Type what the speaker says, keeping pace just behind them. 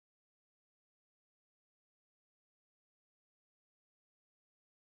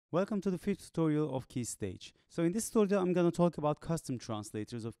Welcome to the fifth tutorial of KeyStage. So in this tutorial, I'm going to talk about custom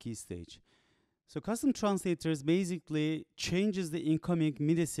translators of KeyStage. So custom translators basically changes the incoming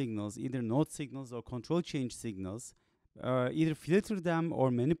MIDI signals, either note signals or control change signals, either filter them or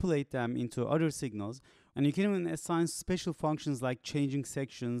manipulate them into other signals. And you can even assign special functions like changing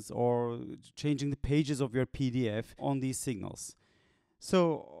sections or changing the pages of your PDF on these signals.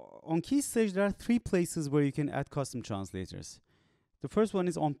 So on KeyStage, there are three places where you can add custom translators. The first one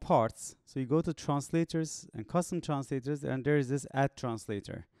is on parts. So you go to translators and custom translators, and there is this add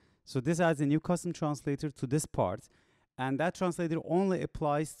translator. So this adds a new custom translator to this part, and that translator only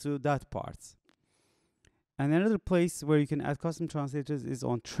applies to that part. And another place where you can add custom translators is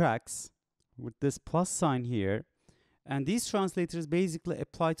on tracks with this plus sign here. And these translators basically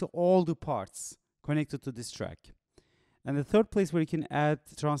apply to all the parts connected to this track. And the third place where you can add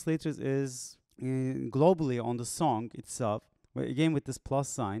translators is globally on the song itself. Again with this plus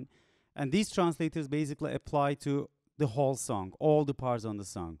sign, and these translators basically apply to the whole song, all the parts on the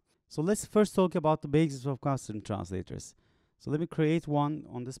song. So let's first talk about the basics of custom translators. So let me create one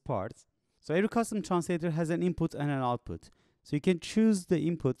on this part. So every custom translator has an input and an output. So you can choose the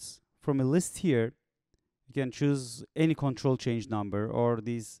inputs from a list here. You can choose any control change number or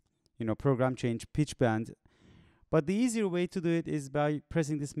these, program change pitch band. But the easier way to do it is by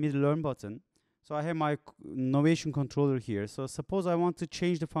pressing this MIDI learn button. So I have my Novation controller here. So suppose I want to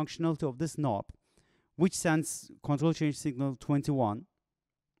change the functionality of this knob, which sends control change signal 21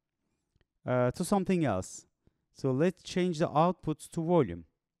 to something else. So let's change the output to volume.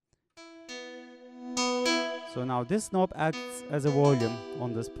 So now this knob acts as a volume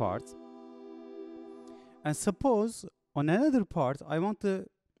on this part. And suppose on another part, I want to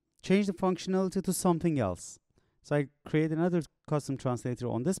change the functionality to something else. So I create another custom translator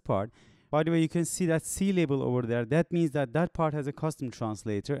on this part. By the way, you can see that C label over there. That means that that part has a custom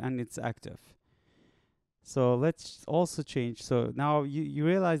translator and it's active. So let's also change. So now you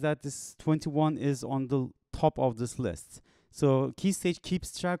realize that this 21 is on the top of this list. So KeyStage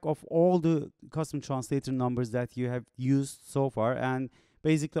keeps track of all the custom translator numbers that you have used so far and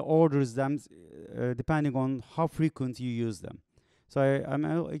basically orders them depending on how frequent you use them. So I'm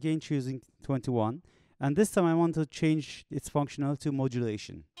again choosing 21. And this time I want to change its functionality to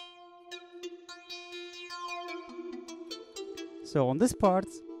modulation. So on this part,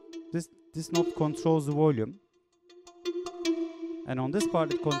 this knob controls the volume, and on this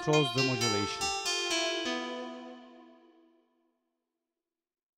part it controls the modulation.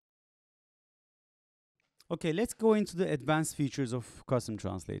 Okay, let's go into the advanced features of custom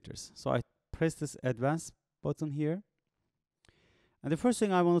translators. So I press this advanced button here, and the first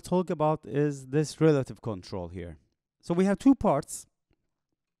thing I want to talk about is this relative control here. So we have two parts,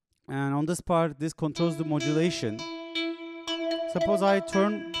 and on this part, this controls the modulation. Suppose I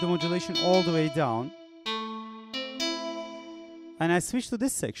turn the modulation all the way down and I switch to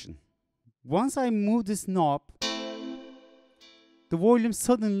this section. Once I move this knob, the volume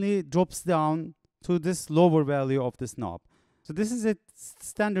suddenly drops down to this lower value of this knob. So this is a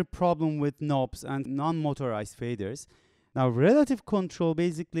standard problem with knobs and non-motorized faders. Now relative control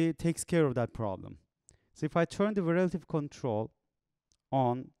basically takes care of that problem. So if I turn the relative control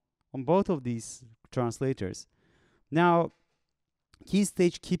on both of these translators, now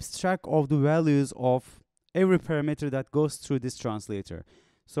KeyStage keeps track of the values of every parameter that goes through this translator.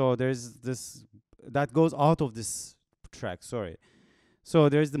 So there's this that goes out of this track, sorry. So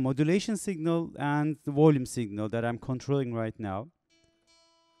there's the modulation signal and the volume signal that I'm controlling right now.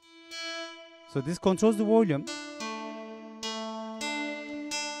 So this controls the volume.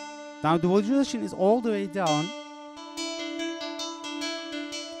 Now the modulation is all the way down,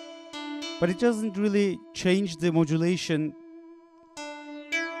 but it doesn't really change the modulation.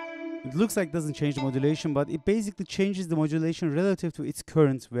 It looks like it doesn't change the modulation, but it basically changes the modulation relative to its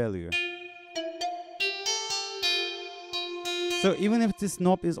current value. So even if this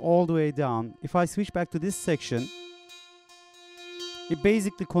knob is all the way down, if I switch back to this section, it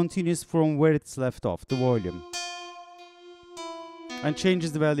basically continues from where it's left off, the volume, and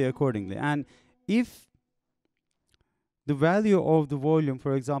changes the value accordingly. And if the value of the volume,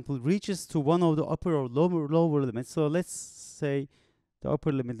 for example, reaches to one of the upper or lower limits, so let's say the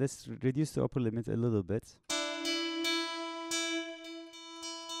upper limit, let's reduce the upper limit a little bit.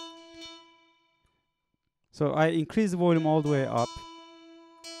 So I increase the volume all the way up,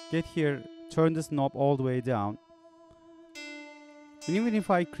 get here, turn this knob all the way down. And even if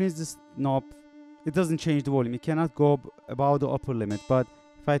I increase this knob, it doesn't change the volume. It cannot go above the upper limit. But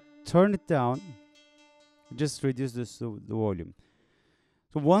if I turn it down, just reduce the volume.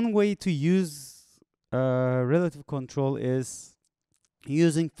 So one way to use relative control is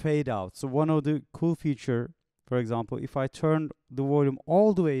using fade out. So one of the cool feature, for example, if I turn the volume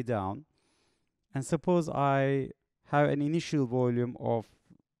all the way down, and suppose I have an initial volume of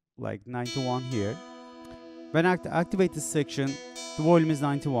like 91 here. When I activate this section, the volume is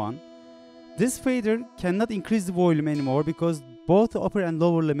 91. This fader cannot increase the volume anymore because both the upper and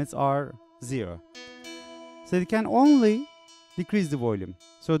lower limits are 0. So it can only decrease the volume.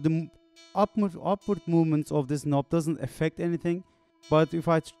 So the upward movements of this knob doesn't affect anything, but if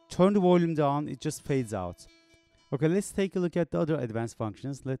I turn the volume down, it just fades out. Okay, let's take a look at the other advanced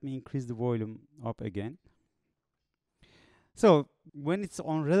functions. Let me increase the volume up again. So when it's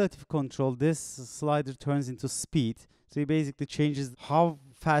on relative control, this slider turns into speed. So it basically changes how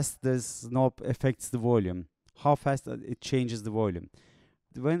fast this knob affects the volume, how fast it changes the volume.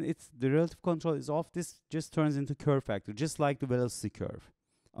 When the relative control is off, this just turns into curve factor, just like the velocity curve.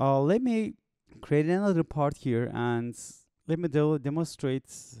 Let me create another part here and let me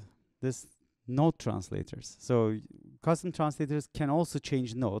demonstrate this note translators. So custom translators can also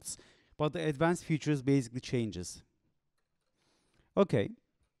change notes, but the advanced features basically changes. Okay,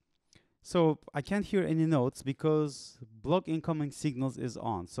 so I can't hear any notes because block incoming signals is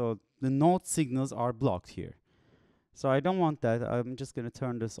on. So the note signals are blocked here. So I don't want that. I'm just going to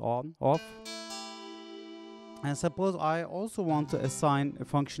turn this off. And suppose I also want to assign a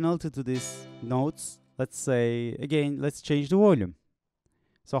functionality to these notes. Let's say, again, let's change the volume.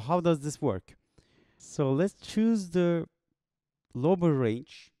 So how does this work? So let's choose the lower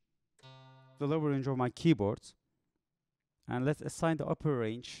range of my keyboard. And let's assign the upper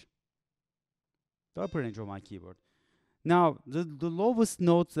range of my keyboard. Now, the lowest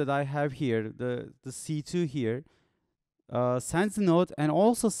notes that I have here, the C2 here, sends the note and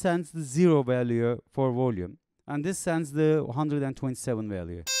also sends the 0 value for volume. And this sends the 127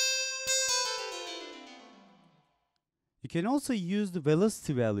 value. You can also use the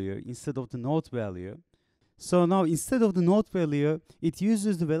velocity value instead of the note value. So now instead of the note value, it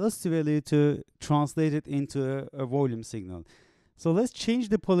uses the velocity value to translate it into a volume signal. So let's change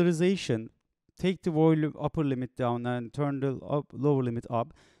the polarization, take the volume upper limit down and turn the lower limit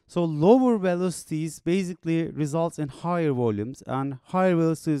up. So lower velocities basically results in higher volumes and higher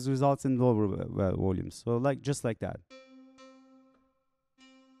velocities results in lower volumes. So just like that.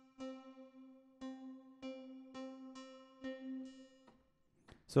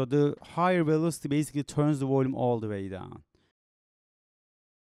 So the higher velocity basically turns the volume all the way down.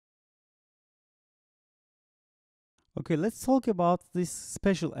 Okay, let's talk about these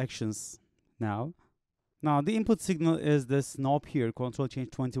special actions now. Now the input signal is this knob here, control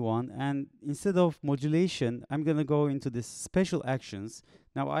change 21, and instead of modulation, I'm gonna go into this special actions.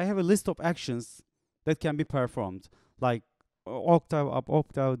 Now I have a list of actions that can be performed, like octave up,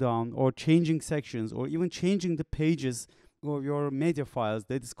 octave down, or changing sections, or even changing the pages of your media files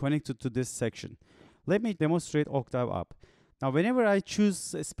that is connected to this section. Let me demonstrate octave up. Now whenever I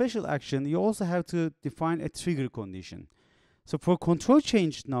choose a special action, you also have to define a trigger condition. So for control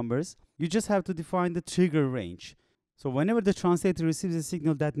change numbers, you just have to define the trigger range. So whenever the translator receives a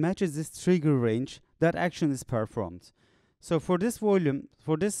signal that matches this trigger range, that action is performed. So for this volume,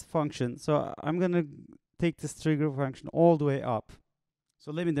 for this function, so I'm gonna take this trigger function all the way up.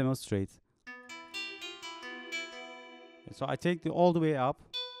 So let me demonstrate. So I take it all the way up.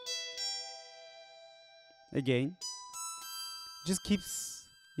 Again, just keeps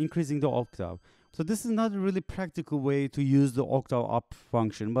increasing the octave. So this is not a really practical way to use the octave up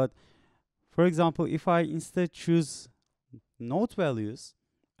function, but for example, if I instead choose note values,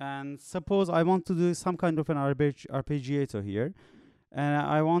 and suppose I want to do some kind of an arpeggiator here, and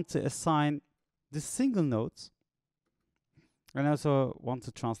I want to assign this single note, and I also want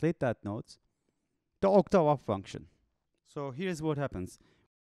to translate that note, the octave up function. So here's what happens.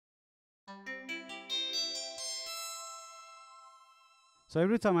 So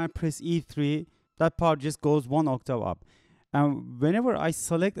every time I press E3, that part just goes one octave up. And whenever I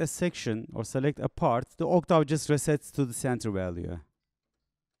select a section or select a part, the octave just resets to the center value.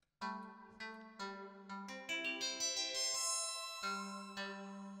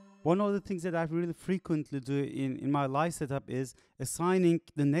 One of the things that I really frequently do in my live setup is assigning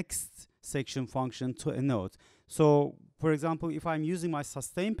the next section function to a note. So for example, if I'm using my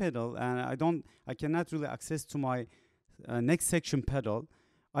sustain pedal and I cannot really access to my next section pedal,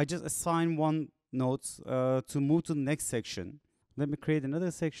 I just assign one note to move to the next section. Let me create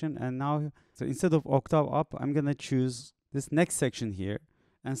another section, and now, so instead of octave up, I'm gonna choose this next section here,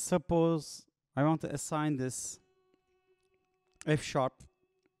 and suppose I want to assign this F sharp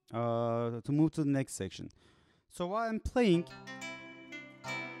to move to the next section. So while I'm playing,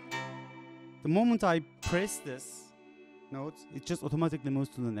 the moment I press this, note, it just automatically moves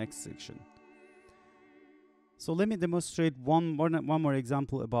to the next section. So let me demonstrate one more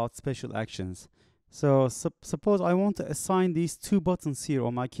example about special actions. So suppose I want to assign these two buttons here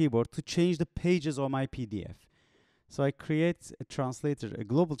on my keyboard to change the pages of my PDF. So I create a translator, a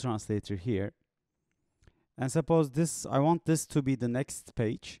global translator here. And suppose I want this to be the next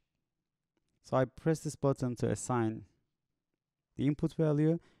page. So I press this button to assign the input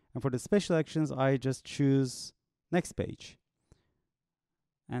value. And for the special actions, I just choose next page.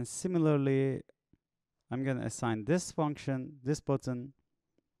 And similarly, I'm going to assign this function, this button,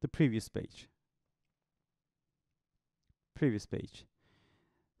 the previous page. Previous page.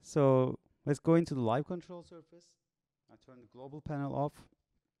 So let's go into the live control surface. I turn the global panel off.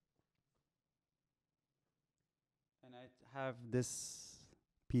 And I have this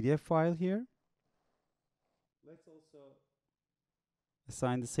PDF file here. Let's also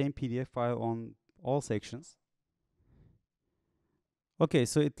assign the same PDF file on all sections. Okay,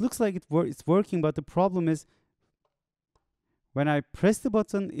 so it looks like it's working, but the problem is when I press the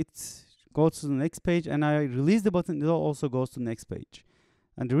button, it goes to the next page, and I release the button, it also goes to the next page.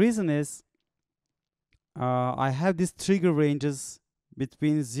 And the reason is I have these trigger ranges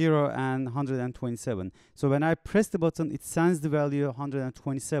between 0 and 127. So when I press the button, it sends the value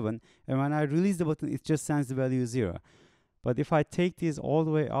 127, and when I release the button, it just sends the value 0. But if I take these all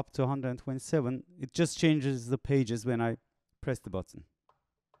the way up to 127, it just changes the pages when I press the button.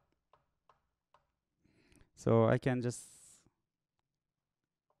 So I can just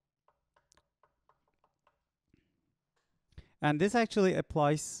and this actually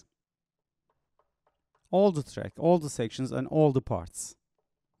applies all the track, all the sections, and all the parts.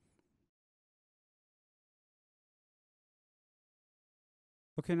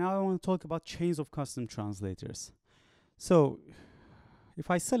 Okay, now I want to talk about chains of custom translators. So if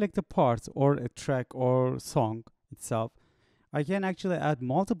I select a part or a track or song itself, I can actually add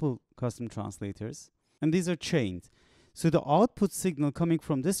multiple custom translators, and these are chained. So the output signal coming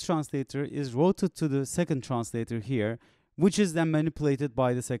from this translator is routed to the second translator here, which is then manipulated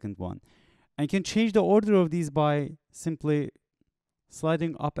by the second one. And you can change the order of these by simply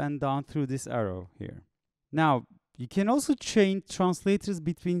sliding up and down through this arrow here. Now, you can also chain translators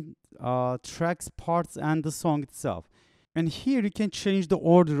between tracks, parts, and the song itself. And here you can change the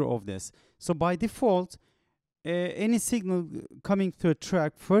order of this. So by default, any signal coming to a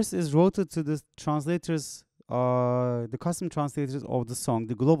track first is routed to the translators, the custom translators of the song,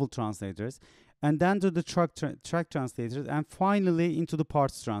 the global translators, and then to the track translators, and finally into the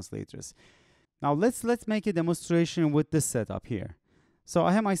parts translators. Now let's make a demonstration with this setup here. So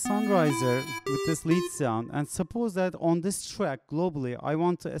I have my Sunriser with this lead sound, and suppose that on this track globally I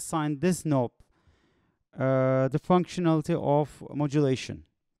want to assign this knob the functionality of modulation.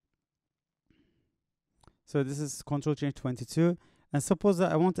 So this is control change 22, and suppose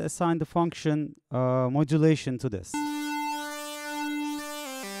that I want to assign the function modulation to this.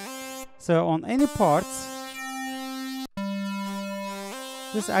 So on any part,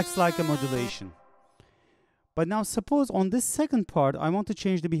 this acts like a modulation. But now suppose on this second part, I want to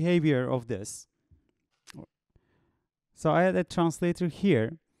change the behavior of this. So I add a translator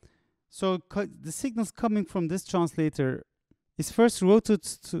here. So the signals coming from this translator is first routed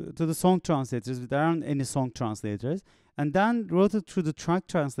to the song translators, there aren't any song translators, and then routed through the track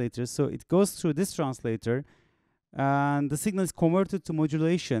translators. So it goes through this translator, and the signal is converted to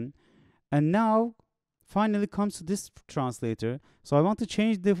modulation, and now finally comes to this translator. So I want to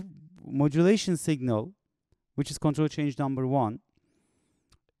change the modulation signal, which is control change number 1,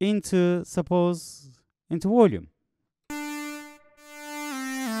 into volume.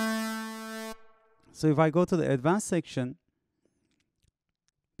 So if I go to the advanced section,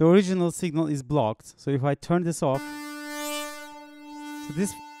 the original signal is blocked. So if I turn this off, so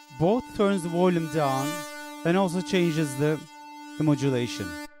this both turns the volume down and also changes the modulation.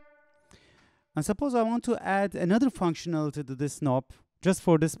 And suppose I want to add another functionality to this knob just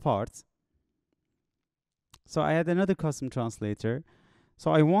for this part. So I add another custom translator.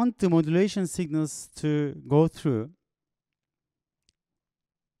 So I want the modulation signals to go through.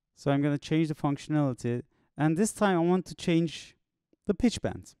 So I'm going to change the functionality, and this time I want to change the pitch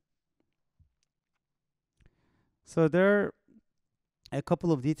bend. So there are a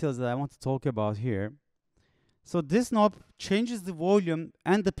couple of details that I want to talk about here. So this knob changes the volume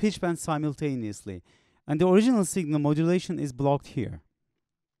and the pitch bend simultaneously, and the original signal modulation is blocked here.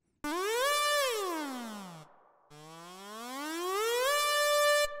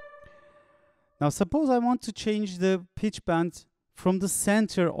 Now suppose I want to change the pitch bend from the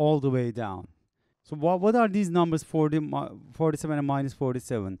center all the way down. So what are these numbers, 47 and minus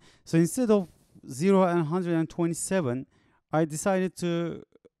 47? So instead of 0 and 127, I decided to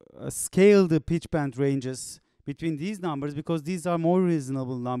scale the pitch bend ranges between these numbers because these are more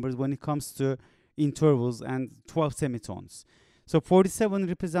reasonable numbers when it comes to intervals and 12 semitones. So 47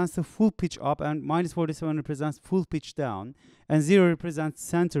 represents the full pitch up, and minus 47 represents full pitch down, and 0 represents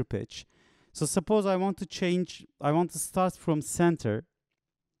center pitch. So suppose I want to start from center,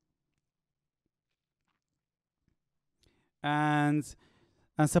 and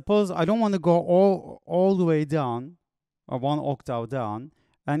suppose I don't want to go all the way down, or 1 octave down,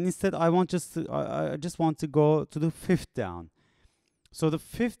 and instead I just want to go to the 5th down. So the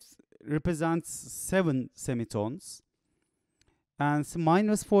 5th represents 7 semitones, and so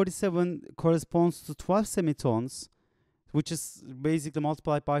minus 47 corresponds to 12 semitones, which is basically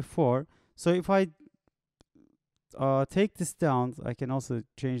multiplied by 4. So if I take this down, I can also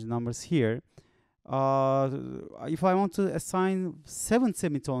change the numbers here. If I want to assign 7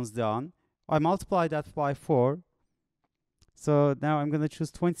 semitones down, I multiply that by 4. So now I'm going to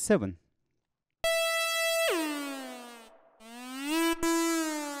choose 27.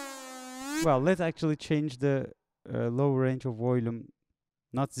 Well, let's actually change the low range of volume,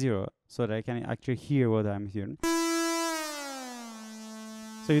 not 0, so that I can actually hear what I'm hearing.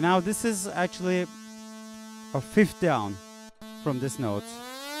 So now this is actually a 5th down from this note,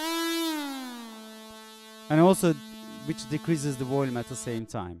 and also which decreases the volume at the same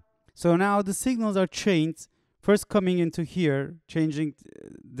time. So now the signals are changed, first coming into here, changing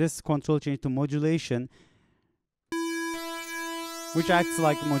this control change to modulation, which acts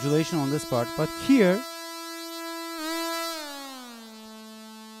like modulation on this part, but here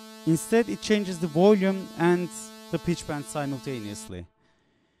instead it changes the volume and the pitch bend simultaneously.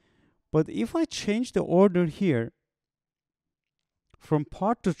 But if I change the order here from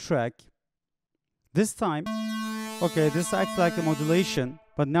part to track, this time, okay, this acts like a modulation,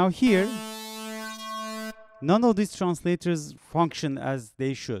 but now here, none of these translators function as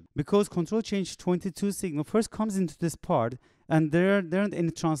they should, because control change 22 signal first comes into this part, and there aren't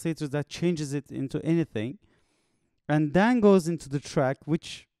any translators that changes it into anything, and then goes into the track,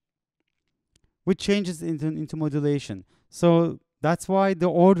 which changes into modulation. So that's why the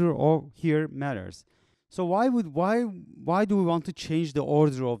order of here matters. So why do we want to change the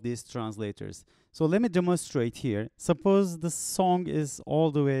order of these translators? So let me demonstrate here. Suppose the song is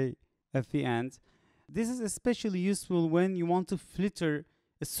all the way at the end. This is especially useful when you want to filter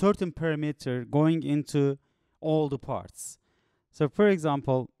a certain parameter going into all the parts. So for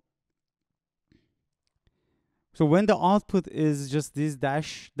example, so when the output is just these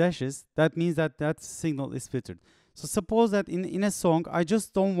dashes, that means that signal is filtered. So suppose that in a song, I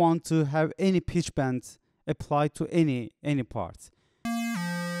just don't want to have any pitch bend applied to any part.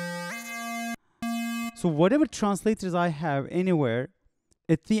 So whatever translators I have anywhere,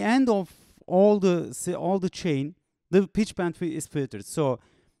 at the end of all the chain, the pitch bend is filtered. So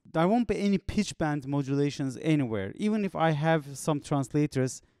there won't be any pitch bend modulations anywhere. Even if I have some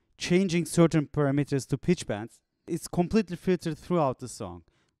translators changing certain parameters to pitch bands, it's completely filtered throughout the song.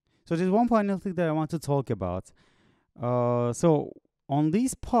 So there's one final thing that I want to talk about. So on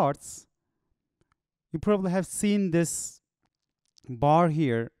these parts, you probably have seen this bar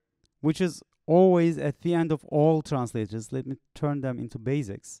here, which is always at the end of all translators. Let me turn them into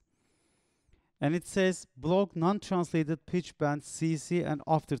basics. And it says block non-translated pitch bend, CC, and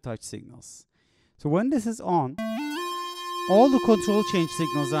aftertouch signals. So when this is on, all the control change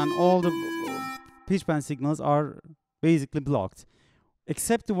signals and all the pitch bend signals are basically blocked,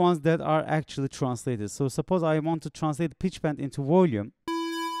 except the ones that are actually translated. So suppose I want to translate pitch bend into volume.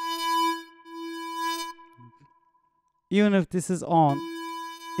 Even if this is on,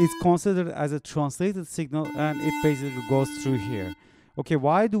 it's considered as a translated signal, and it basically goes through here. Okay,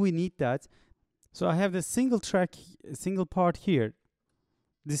 why do we need that? So I have the single part here.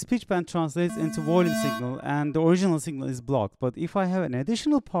 This pitch bend translates into volume signal, and the original signal is blocked. But if I have an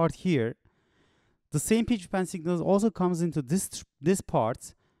additional part here, the same pitch bend signal also comes into this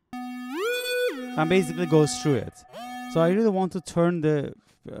part and basically goes through it. So I really want to turn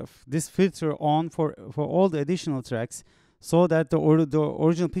this filter on for all the additional tracks, so that the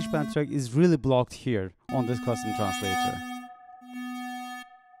original pitch bend track is really blocked here on this custom translator.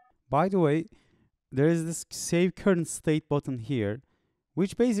 By the way, there is this save current state button here,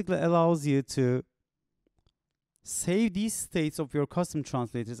 which basically allows you to save these states of your custom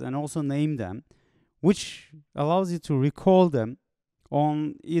translators and also name them, which allows you to recall them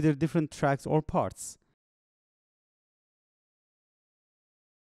on either different tracks or parts.